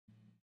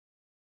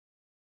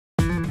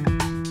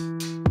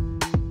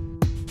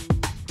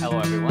Hello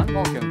everyone,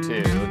 welcome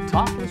to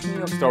Talklish New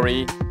York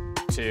Story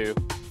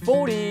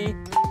 240.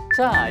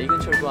 자,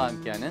 이근철과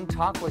함께하는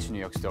Talklish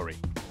New York Story.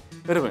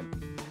 여러분,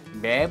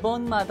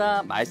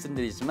 매번마다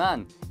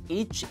말씀드리지만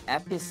each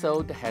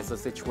episode has a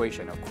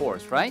situation, of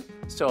course, right?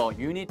 So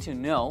you need to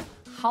know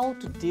how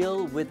to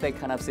deal with that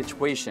kind of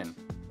situation.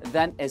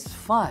 Then it's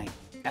fine.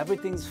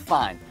 Everything's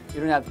fine. You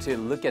don't have to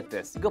look at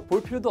this. 이거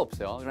볼 필요도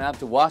없어요. You don't have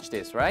to watch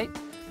this, right?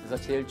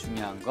 그래서 제일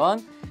중요한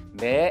건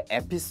매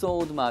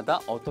에피소드마다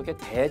어떻게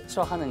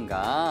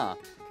대처하는가.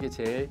 그게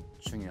제일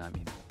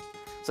중요합니다.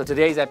 So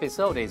today's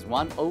episode is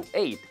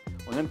 108.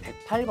 오늘은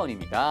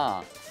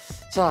 108번입니다.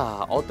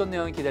 자, 어떤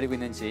내용이 기다리고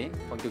있는지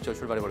본격적으로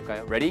출발해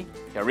볼까요? Ready?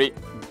 Here we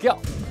go!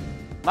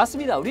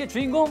 맞습니다. 우리의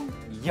주인공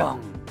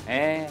영.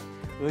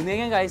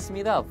 은행에 가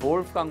있습니다.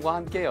 볼프강과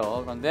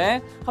함께요.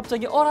 그런데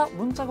갑자기 어라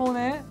문자가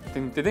오네.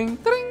 띵띵띵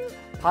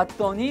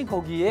봤더니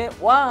거기에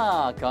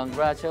와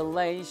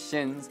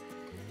congratulations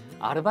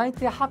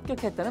아르바이트에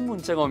합격했다는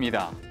문자가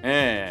옵니다.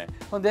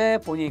 그런데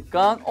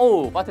보니까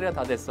배터리가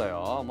다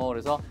됐어요.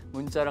 그래서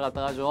문자를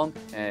갖다가 좀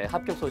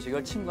합격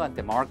소식을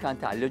친구한테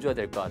마크한테 알려줘야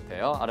될 것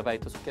같아요.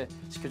 아르바이트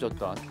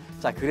소개시켜줬던.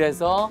 자,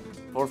 그래서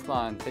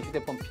볼프강한테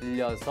휴대폰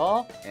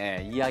빌려서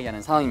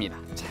이야기하는 상황입니다.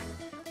 자,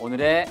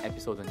 오늘의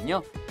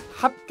에피소드는요.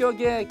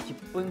 합격의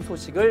기쁜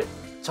소식을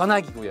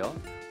전하기고요.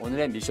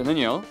 오늘의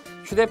미션은요.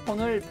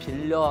 휴대폰을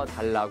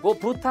빌려달라고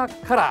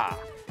부탁하라.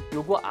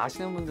 요거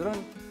아시는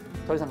분들은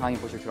더 이상 강의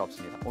보실 필요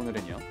없습니다.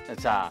 오늘은요.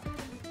 자,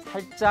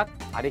 살짝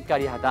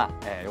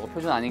아리까리하다. 요거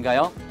표준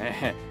아닌가요?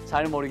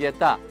 잘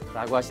모르겠다.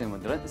 라고 하시는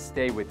분들은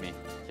stay with me.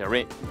 Here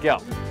we go.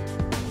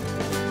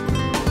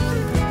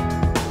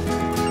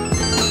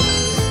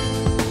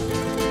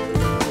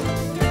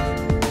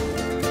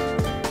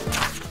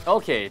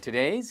 Okay,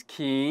 today's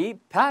key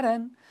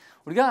pattern.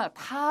 우리가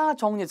다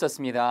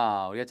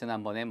정리했었습니다. 우리가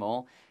지난번에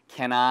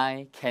can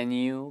I, can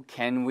you,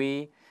 can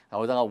we,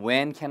 나오다가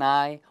when can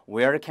I,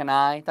 where can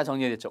I 다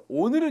정리했죠.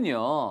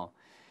 오늘은요.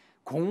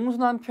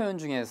 공손한 표현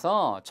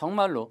중에서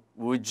정말로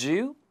would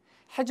you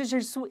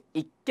해주실 수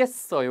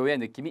있겠어요의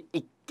느낌이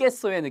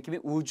있겠어요의 느낌이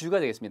would you가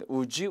되겠습니다.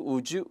 would you,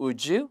 would you,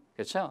 would you.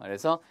 그렇죠?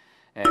 그래서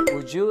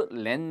would you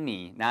lend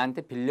me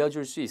나한테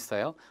빌려줄 수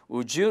있어요?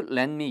 would you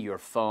lend me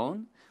your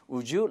phone?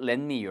 Would you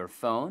lend me your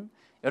phone?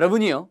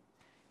 여러분이요.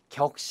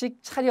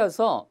 격식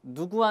차려서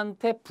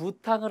누구한테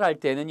부탁을 할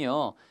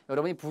때는요.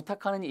 여러분이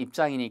부탁하는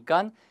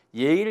입장이니까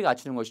예의를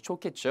갖추는 것이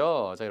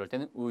좋겠죠. 자, 이럴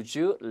때는 Would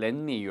you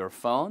lend me your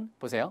phone?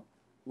 보세요.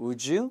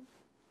 Would you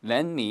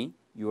lend me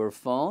your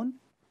phone?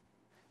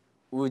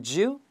 Would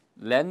you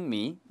lend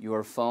me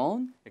your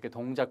phone? 이렇게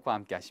동작과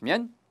함께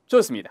하시면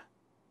좋습니다.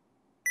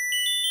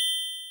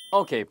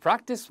 Okay,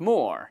 practice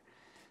more.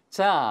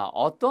 자,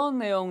 어떤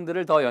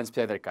내용들을 더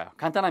연습해야 될까요?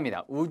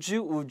 간단합니다.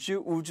 우주,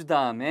 우주, 우주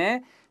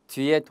다음에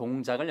뒤에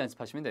동작을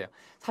연습하시면 돼요.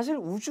 사실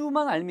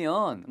우주만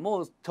알면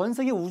전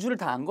세계 우주를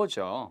다 안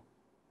거죠.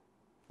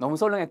 너무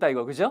썰렁했다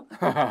이거, 그죠?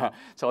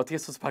 자, 어떻게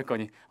수습할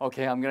거니?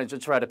 Okay, I'm gonna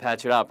just try to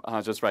patch it up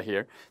just right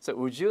here. So,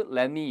 would you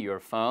lend me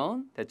your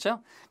phone?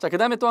 됐죠? 자, 그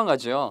다음에 또 한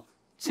가지요.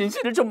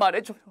 진실을 좀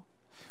말해줘요.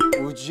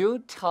 Would you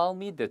tell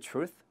me the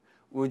truth?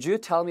 Would you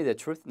tell me the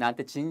truth?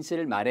 나한테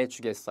진실을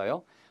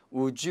말해주겠어요?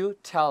 Would you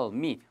tell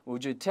me?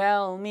 Would you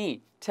tell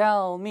me?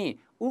 Tell me.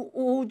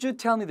 Would you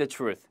tell me the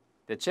truth?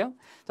 됐죠?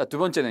 자, 두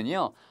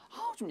번째는요.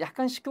 좀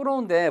약간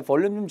시끄러운데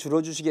볼륨 좀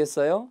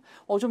줄여주시겠어요?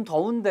 좀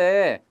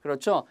더운데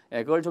그렇죠?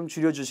 그걸 좀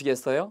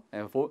줄여주시겠어요?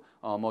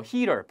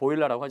 heater,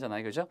 보일러라고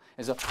하잖아요, 그죠?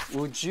 그래서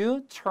Would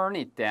you turn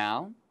it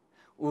down?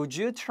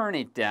 Would you turn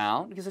it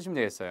down? 이렇게 쓰시면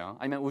되겠어요.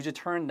 아니면 Would you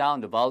turn down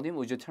the volume?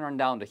 Would you turn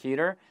down the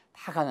heater?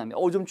 다 가능합니다.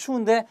 좀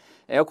추운데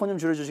에어컨 좀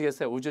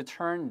줄여주시겠어요? Would you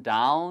turn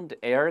down the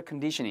air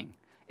conditioning?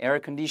 에어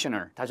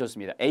컨디셔너 다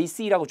좋습니다.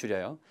 AC라고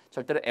줄여요.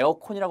 절대로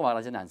에어컨이라고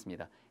말하지는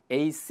않습니다.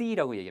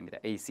 AC라고 얘기합니다.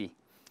 AC.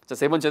 자,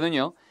 세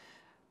번째는요.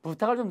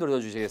 부탁을 좀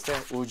들어주시겠어요?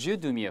 Would you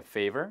do me a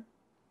favor?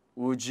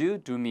 Would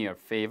you do me a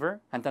favor?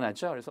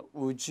 간단하죠? 그래서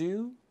Would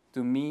you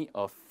do me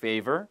a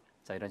favor?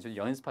 자, 이런 식으로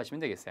연습하시면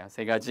되겠어요.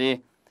 세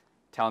가지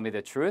Tell me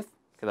the truth.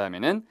 그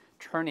다음에는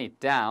Turn it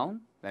down.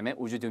 그 다음에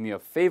Would you do me a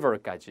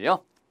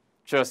favor까지요.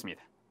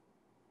 좋습니다.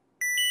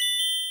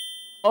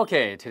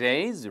 Okay,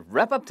 today's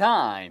wrap-up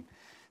time.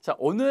 자,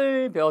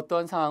 오늘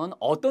배웠던 상황은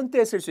어떤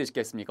때 쓸 수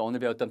있겠습니까? 오늘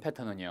배웠던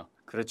패턴은요.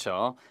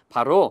 그렇죠.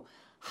 바로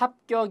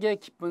합격의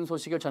기쁜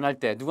소식을 전할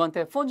때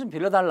누구한테 폰 좀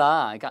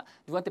빌려달라. 그러니까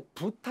누구한테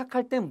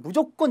부탁할 때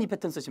무조건 이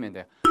패턴 쓰시면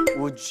돼요.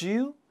 Would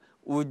you?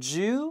 Would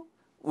you?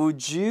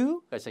 Would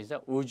you? 그렇죠.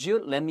 Would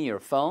you lend me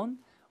your phone?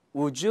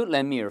 Would you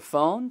lend me your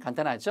phone?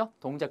 간단하죠?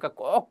 동작과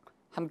꼭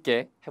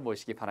함께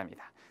해보시기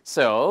바랍니다.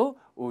 So,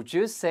 would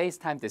you say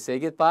it's time to say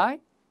goodbye?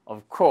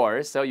 Of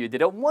course. So, you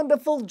did a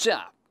wonderful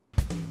job.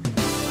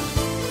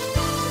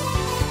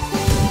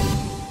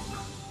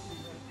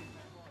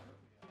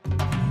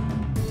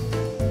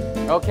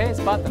 Okay, it's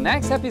about the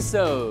next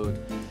episode.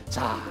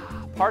 자,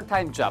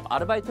 part-time job,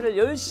 아르바이트를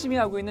열심히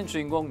하고 있는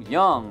주인공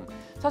영.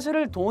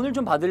 사실 돈을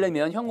좀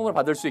받으려면 현금으로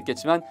받을 수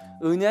있겠지만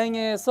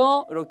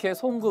은행에서 이렇게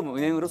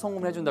은행으로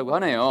송금을 해준다고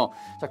하네요.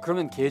 자,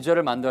 그러면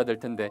계좌를 만들어야 될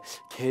텐데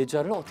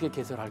계좌를 어떻게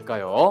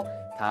개설할까요?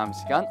 다음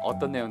시간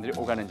어떤 내용들이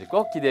오가는지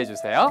꼭 기대해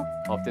주세요.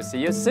 Hope to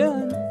see you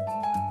soon.